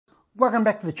welcome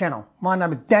back to the channel. My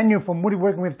name is Daniel from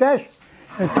Woodworking with Dash,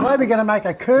 and today we're going to make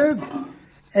a curved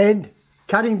end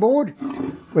cutting board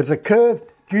with a curved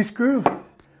juice screw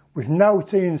with no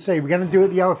CNC. We're going to do it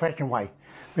the old-fashioned way.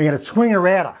 We're going to swing a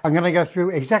router. I'm going to go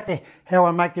through exactly how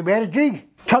I make the router jig,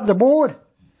 cut the board,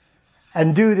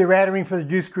 and do the routering for the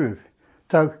juice screw.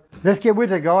 So let's get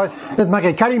with it, guys. Let's make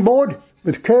a cutting board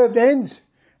with curved ends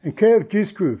and curved juice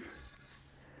screws.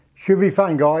 Should be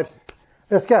fun, guys.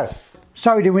 Let's go.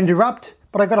 Sorry to interrupt,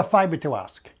 but I got a favour to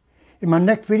ask. In my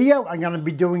next video, I'm going to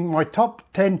be doing my top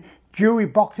 10 jewellery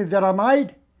boxes that I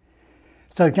made.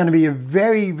 So it's going to be a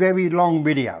very, very long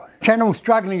video. Channel's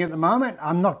struggling at the moment.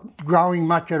 I'm not growing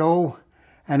much at all.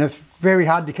 And it's very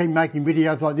hard to keep making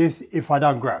videos like this if I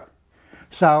don't grow.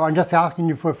 So I'm just asking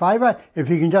you for a favour. If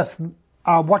you can just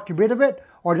watch a bit of it,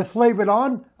 or just leave it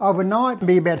on overnight. It'll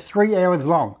be about 3 hours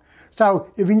long. So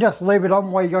if you can just leave it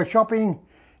on while you go shopping,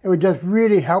 it would just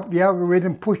really help the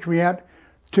algorithm push me out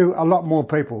to a lot more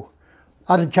people.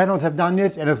 Other channels have done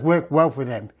this and it's worked well for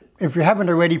them. If you haven't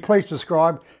already, please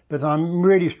subscribe, because I'm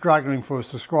really struggling for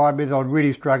subscribers. I'm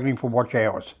really struggling for watch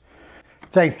hours.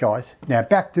 Thanks, guys. Now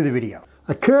back to the video.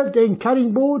 A curved end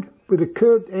cutting board with a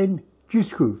curved end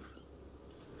juice screw.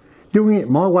 Doing it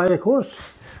my way, of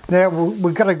course. Now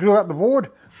we've got to glue up the board.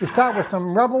 We'll start with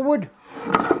some rubber wood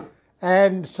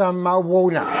and some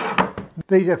walnut.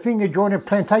 These are finger jointed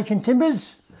plantation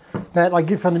timbers that I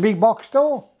get from the big box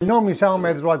store. They normally sell them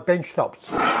as like bench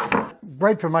tops.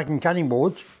 Great for making cutting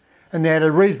boards, and they're at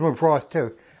a reasonable price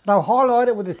too. And I'll highlight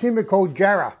it with a timber called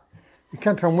Jarrah. It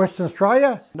comes from Western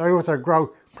Australia. They also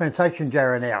grow plantation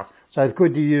Jarrah now, so it's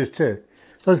good to use too.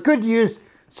 So it's good to use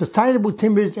sustainable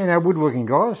timbers in our woodworking,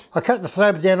 guys. I cut the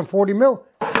slabs down to 40mm,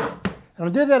 and I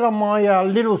did that on my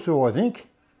little saw, I think.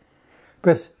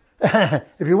 But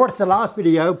if you watched the last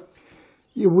video,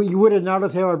 you would have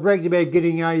noticed how I bragged about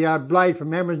getting a blade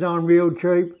from Amazon real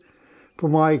cheap for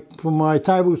my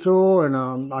table saw,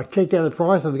 and I checked out the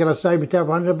price. I was going to save myself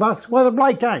 $100. Well, the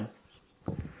blade came.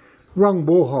 Wrong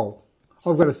bore hole.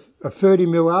 I've got a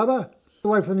 30mm arbor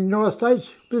away from the United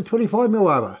States with a 25mm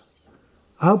arbor.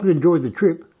 I hope you enjoyed the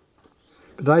trip,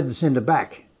 but they had to send it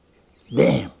back.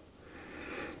 Damn.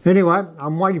 Anyway,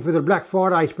 I'm waiting for the Black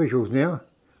Friday specials now.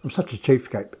 I'm such a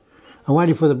cheapskate. I'm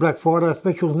waiting for the Black Friday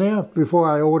specials now before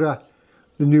I order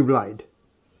the new blade.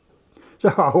 So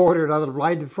I ordered another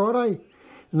blade this Friday.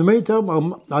 In the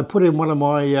meantime, I put in one of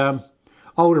my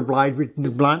older blades, which is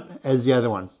blunt as the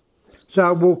other one.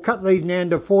 So we'll cut these now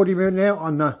to 40mm now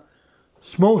on the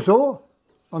small saw,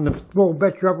 on the small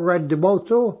battery operated DeWalt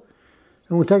saw.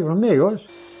 And we'll take it from there, guys.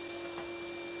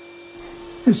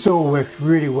 This saw works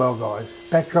really well, guys.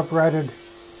 Battery operated.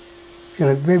 It's got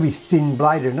a very thin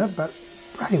blade in it, but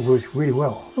bloody works really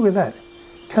well. Look at that.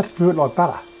 Cuts through it like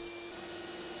butter.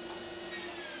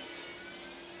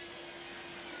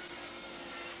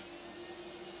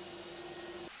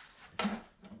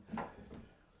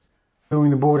 Doing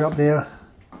the board up there.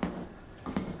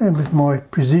 And with my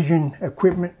precision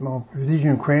equipment, my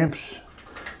precision cramps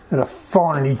that are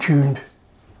finely tuned.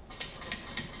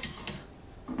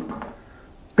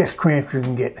 Best cramps you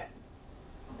can get.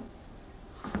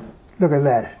 Look at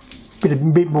that.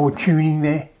 Bit more tuning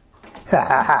there. Ha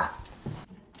ha ha.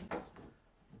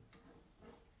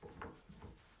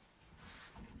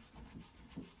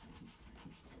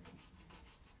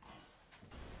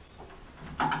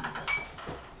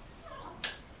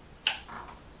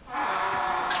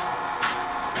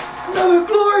 Another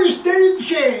glorious day in the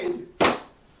shed.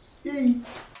 Yay.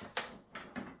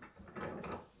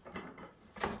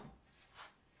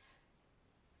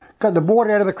 Got the board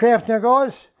out of the craft now,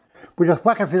 guys. We're just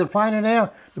whacking for the planer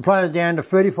now. The planer down to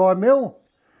 35mm,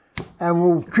 and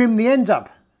we'll trim the ends up.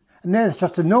 And then it's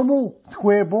just a normal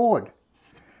square board.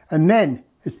 And then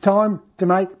it's time to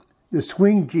make the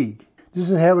swing jig. This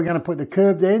is how we're going to put the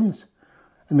curved ends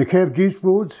and the curved juice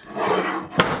boards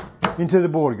into the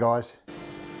board, guys.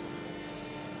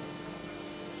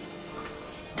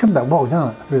 Comes up well,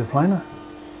 doesn't it, through the planer?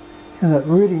 Comes up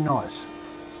really nice.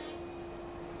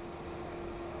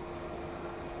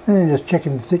 And just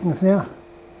checking the thickness now.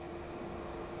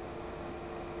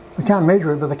 I can't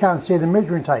measure it, but I can't see the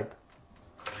measuring tape.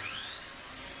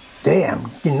 Damn,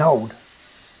 getting old.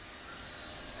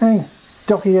 And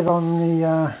docking it on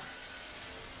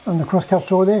the crosscut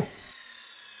saw there.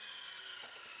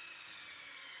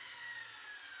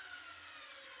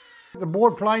 The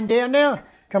board plane down now,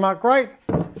 come out great,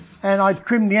 and I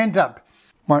trimmed the ends up.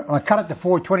 I cut it to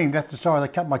 420, that's the size I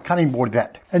cut my cutting board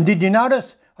at. And did you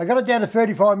notice? I got it down to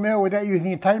 35mm without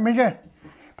using a tape measure,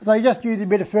 but I just used a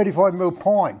bit of 35mm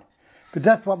pine. But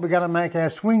that's what we're going to make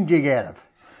our swing jig out of.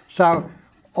 So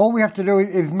All we have to do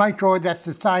is make sure that's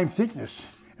the same thickness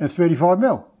as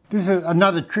 35mm. This is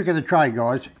another trick of the trade,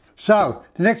 guys. So,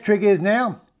 the next trick is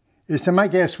to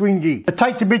make our swing jig. It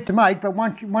takes a bit to make, but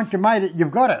once you made it,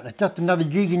 you've got it. It's just another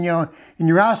jig in your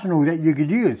arsenal that you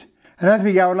could use. And as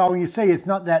we go along, you see it's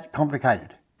not that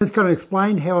complicated. I'm just going to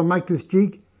explain how I make this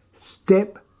jig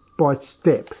step by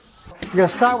step. You're going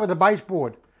to start with the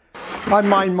baseboard. I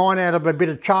made mine out of a bit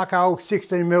of charcoal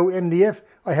 16mm MDF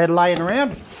I had laying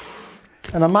around.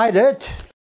 And I made it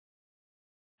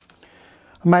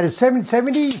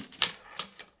 770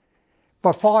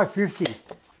 by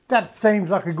 550. That seems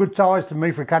like a good size to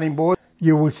me for cutting board.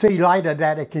 You will see later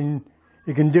that it can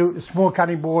do small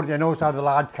cutting boards and also the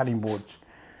large cutting boards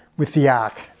with the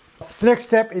arc. The next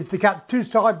step is to cut two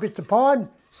side bits of pine,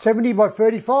 70 by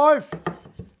 35,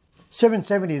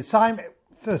 770,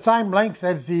 the same length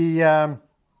as the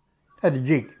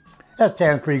jig. That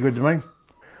sounds pretty good to me.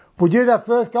 We'll do that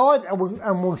first, guys,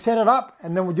 and we'll set it up,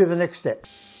 and then we'll do the next step.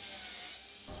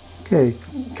 Okay,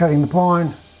 cutting the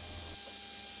pine.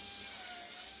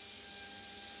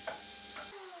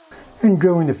 And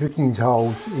drilling the fixings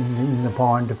holes in the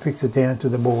pine to fix it down to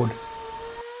the board.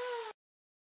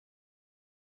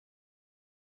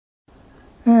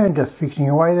 And just fixing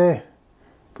away there.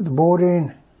 Put the board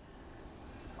in.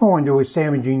 All I'm doing is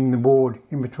sandwiching the board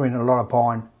in between a lot of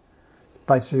pine.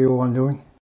 Basically all I'm doing.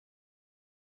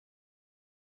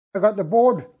 I've got the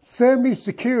board firmly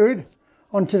secured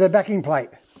onto the backing plate.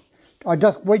 I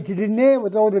just wedged it in there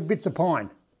with all the bits of pine.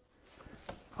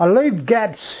 I leave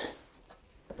gaps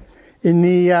in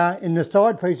the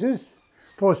side pieces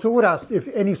for sawdust. If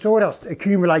any sawdust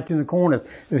accumulates in the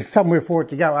corners, there's somewhere for it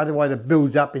to go, otherwise it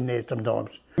builds up in there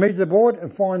sometimes. Measure the board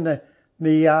and find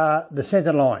the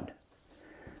centre line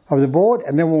of the board,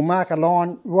 and then we'll mark a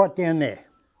line right down there.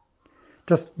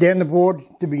 Just down the board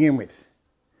to begin with.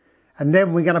 And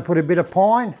then we're going to put a bit of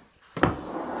pine.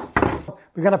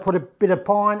 We're going to put a bit of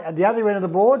pine at the other end of the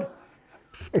board,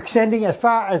 extending as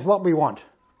far as what we want.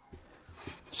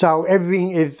 So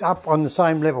everything is up on the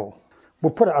same level.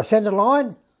 We'll put a centre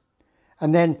line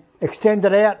and then extend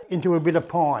it out into a bit of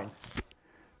pine.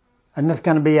 And that's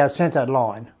going to be our centre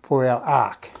line for our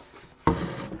arc.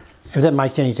 If that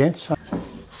makes any sense.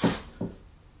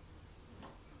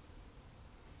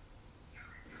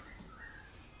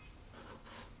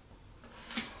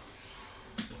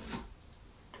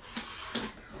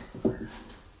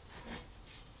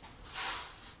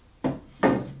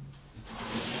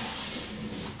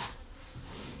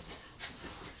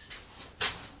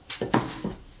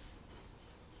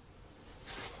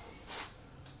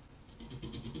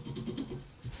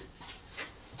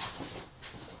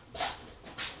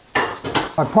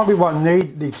 I probably won't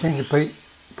need the extension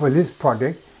piece for this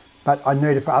project, but I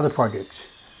need it for other projects.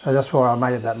 So that's why I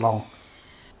made it that long.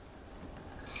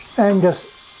 And just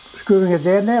screwing it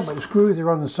down now, but the screws are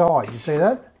on the side, you see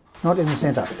that? Not in the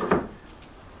centre.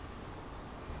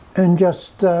 And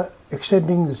just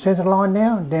extending the centre line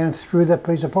now, down through that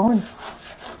piece of pine.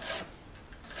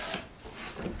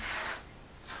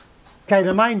 Okay,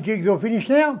 the main jig's all finished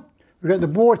now. We've got the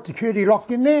board securely locked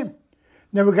in there.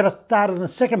 Now we're going to start on the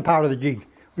second part of the jig,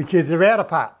 which is the router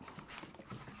part.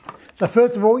 So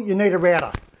first of all, you need a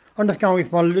router. I'm just going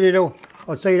with my little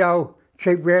Aceto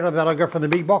cheap router that I got from the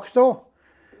big box store.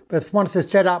 But once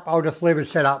it's set up, I'll just leave it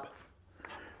set up.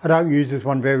 I don't use this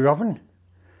one very often.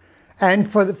 And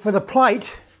for the plate,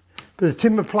 for the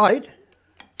timber plate,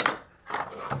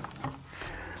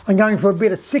 I'm going for a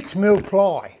bit of 6mm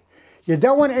ply. You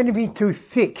don't want anything too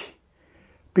thick,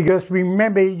 because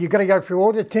remember, you've got to go through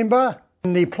all the timber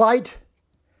and the plate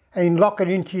and lock it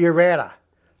into your router.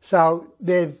 So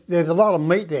there's a lot of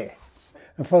meat there.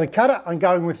 And for the cutter, I'm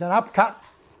going with an upcut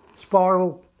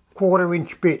spiral 1/4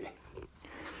 inch bit.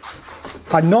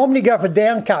 I normally go for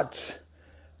down cuts,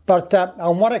 but I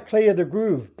want to clear the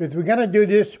groove, because we're going to do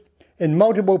this in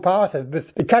multiple passes.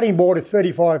 But the cutting board is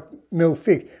 35mm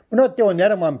thick. We're not doing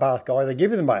that in one pass, guys. I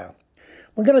give you the mail.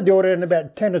 We're going to do it in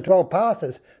about 10 to 12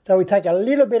 passes, so we take a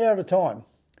little bit at a time.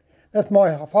 That's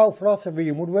my whole philosophy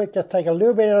in woodwork. Just take a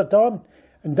little bit at a time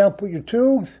and don't put your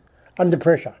tools under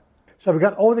pressure. So we've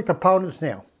got all the components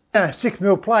now.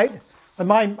 6mm plate. I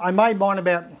made mine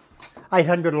about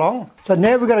 800 long. So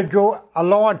now we're going to draw a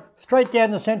line straight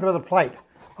down the centre of the plate.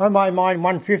 I made mine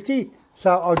 150,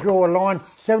 so I'll draw a line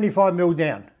 75mm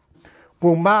down.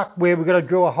 We'll mark where we're going to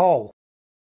draw a hole.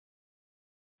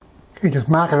 Okay, just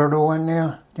marking it all in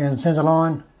now, down the centre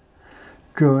line.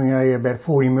 Drawing about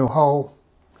 40mm hole.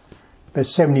 About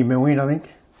 70mm in, I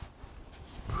think.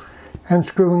 And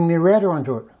screwing the router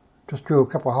onto it. Just drill a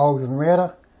couple of holes in the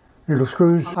router, little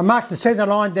screws. I marked the centre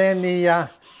line down the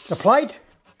plate,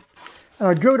 and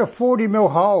I drilled a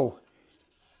 40mm hole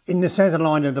in the centre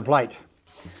line of the plate.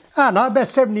 I don't know, about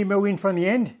 70mm in from the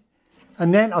end.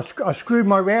 And then I screwed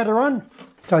my router on.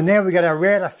 So now we got our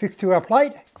router fixed to our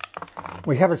plate.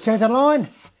 We have a centre line.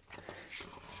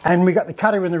 And we got the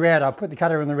cutter in the router. I put the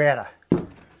cutter in the router.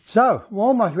 So we're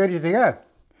almost ready to go.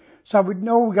 So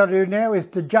all we've got to do now is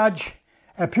to judge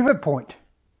our pivot point.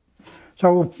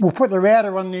 So we'll put the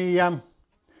router on the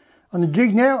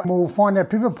jig now, and we'll find our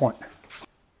pivot point.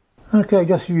 Okay,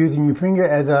 just using your finger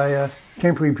as a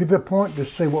temporary pivot point to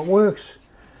see what works.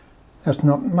 That's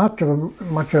not much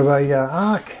of a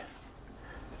arc.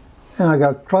 And I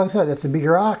go closer, that's a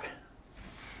bigger arc.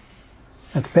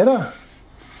 That's better.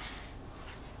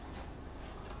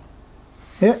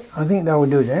 Yeah, I think that will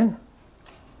do then.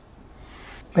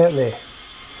 About there.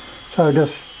 So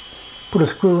just put a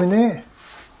screw in there.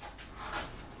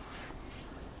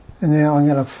 And now I'm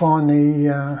going to find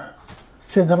the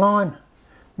centre line.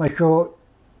 Make sure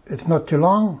it's not too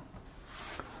long.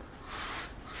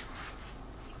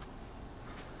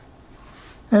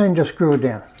 And just screw it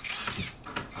down.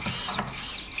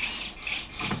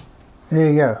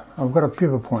 There you go, I've got a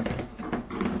pivot point.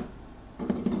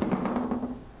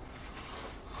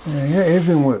 There you go,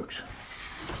 everything works.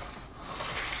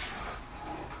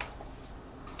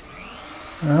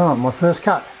 Alright, my first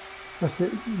cut. Just a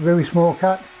very small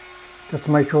cut, just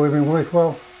to make sure everything works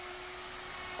well.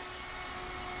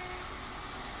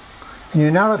 And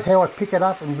you notice how I pick it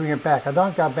up and bring it back. I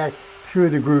don't go back through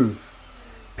the groove.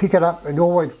 Pick it up and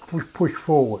always push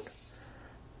forward.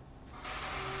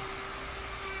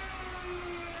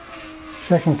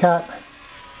 Second cut.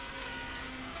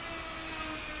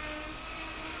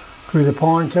 Through the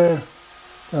pine too.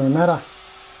 Doesn't matter.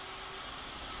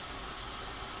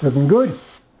 It's looking good.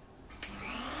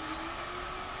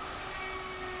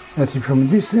 That's it from a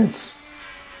distance.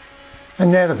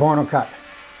 And now the final cut.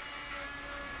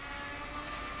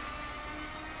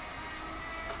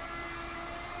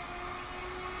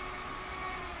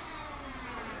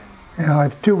 And I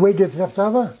have two wedges left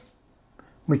over,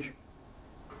 which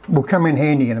will come in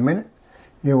handy in a minute.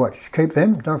 You watch, keep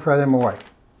them, don't throw them away.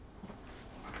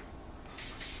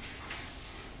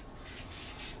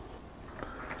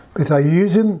 But I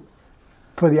use them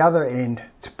for the other end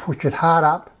to push it hard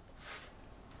up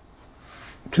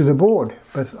to the board,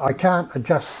 but I can't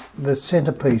adjust the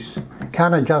centerpiece,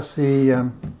 can't adjust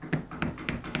the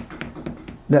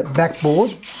that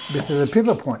backboard because of the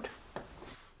pivot point.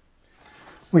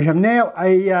 We have now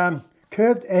a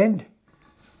curved end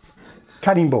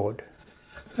cutting board.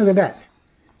 Look at that.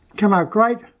 Come out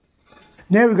great.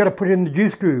 Now we've got to put it in the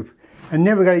juice groove. And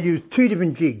now we've got to use two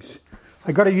different jigs.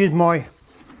 I've got to use my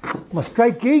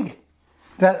straight jig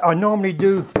that I normally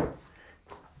do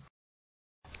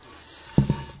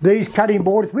these cutting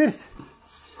boards with.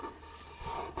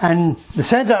 And the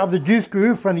centre of the juice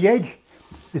groove from the edge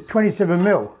is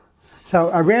 27mm.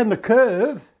 So around the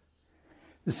curve,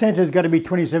 the centre's got to be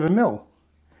 27mm.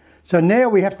 So now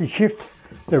we have to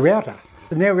shift the router.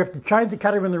 So now we have to change the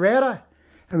cutter in the router,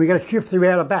 and we've got to shift the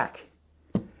router back.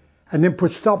 And then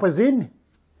put stoppers in,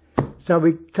 so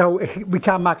we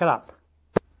can't muck it up.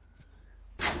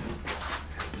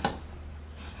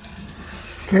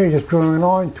 Okay, just drawing a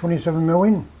line, 27mm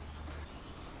in.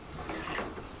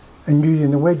 And using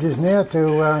the wedges now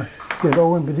to get it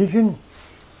all in position.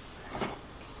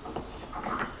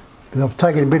 But I've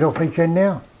taken a bit off each end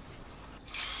now.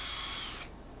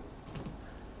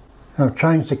 And I've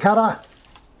changed the cutter.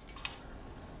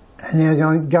 And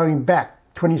now going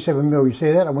back 27mm. You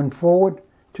see that? I went forward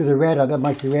to the router. That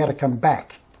makes the router come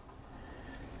back.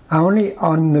 Only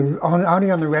on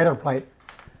the router plate,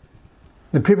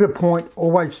 the pivot point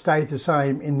always stays the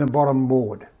same in the bottom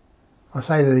board. I'll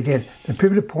say that again. The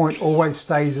pivot point always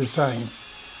stays the same.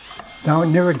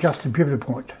 Don't never adjust the pivot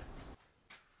point.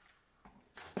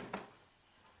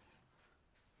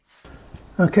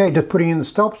 Okay, just putting in the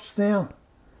stops now.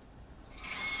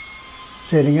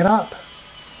 Setting it up.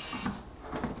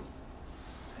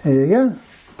 There you go.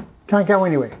 Can't go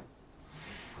anywhere.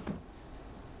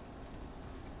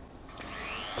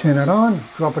 Turn it on,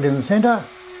 drop it in the centre.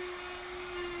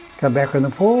 Go back on the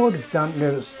forward. Don't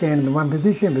let it stand in the one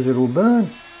position because it will burn.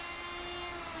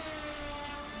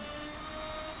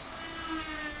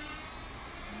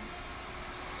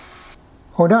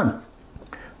 All done.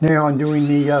 Now I'm doing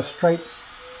the straight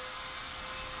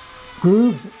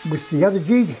groove with the other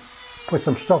jig. Put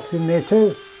some stops in there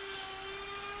too.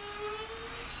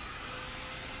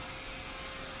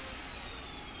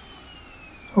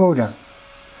 All done.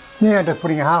 Now I'm just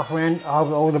putting a half round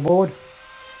over the board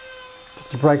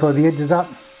just to break all the edges up.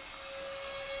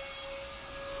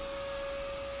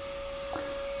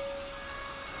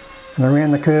 And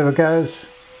around the curve it goes.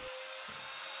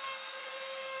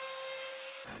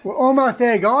 We're almost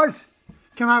there, guys.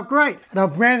 Come up great. And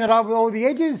I've rounded over all the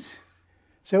edges.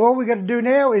 So all we've got to do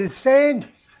now is sand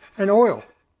and oil.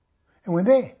 And we're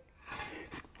there.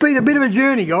 It's been a bit of a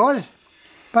journey, guys.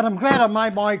 But I'm glad I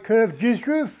made my curved juice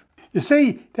groove. You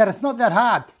see that it's not that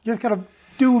hard. You just got to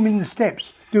do them in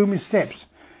steps. Do them in steps.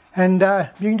 And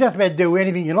you can just about do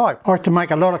anything you like. I like to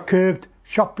make a lot of curved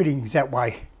shop fittings that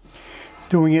way.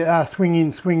 Doing it,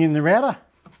 swing in the router.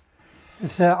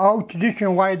 It's an old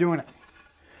traditional way of doing it.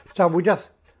 So we'll just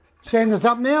sand this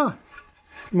up now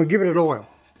and we'll give it an oil.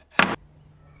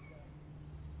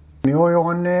 The oil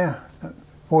on there,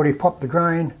 already popped the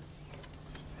grain.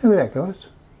 Look at that, guys.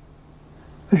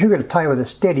 I should get a tail with a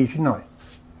steady, shouldn't I?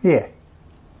 Yeah.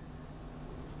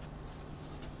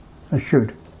 I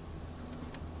should.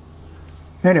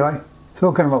 Anyway, it's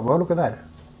all coming up well, look at that.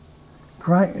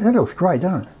 Great, that looks great,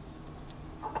 doesn't it?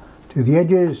 To the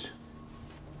edges.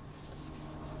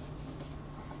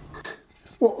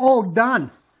 We're all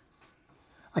done.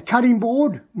 A cutting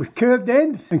board with curved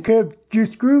ends and curved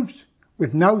juice grooves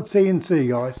with no CNC,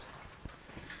 guys.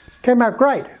 Came out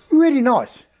great, really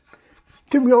nice.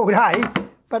 Took me all day,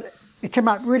 but it came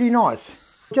out really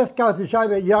nice. Just goes to show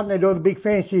that you don't need all the big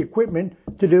fancy equipment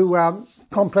to do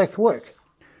complex work.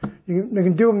 You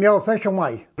can do them the old-fashioned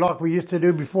way, like we used to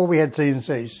do before we had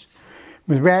CNCs,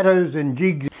 with routers and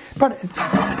jigs. But it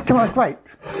came out great,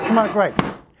 came out great.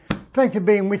 Thanks for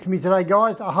being with me today,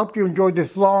 guys. I hope you enjoyed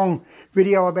this long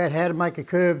video about how to make a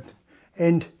curved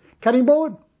end cutting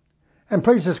board. And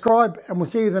please subscribe, and we'll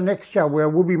see you in the next show where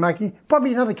we'll be making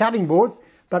probably another cutting board,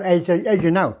 but as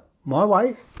you know, my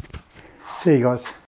way. See you guys.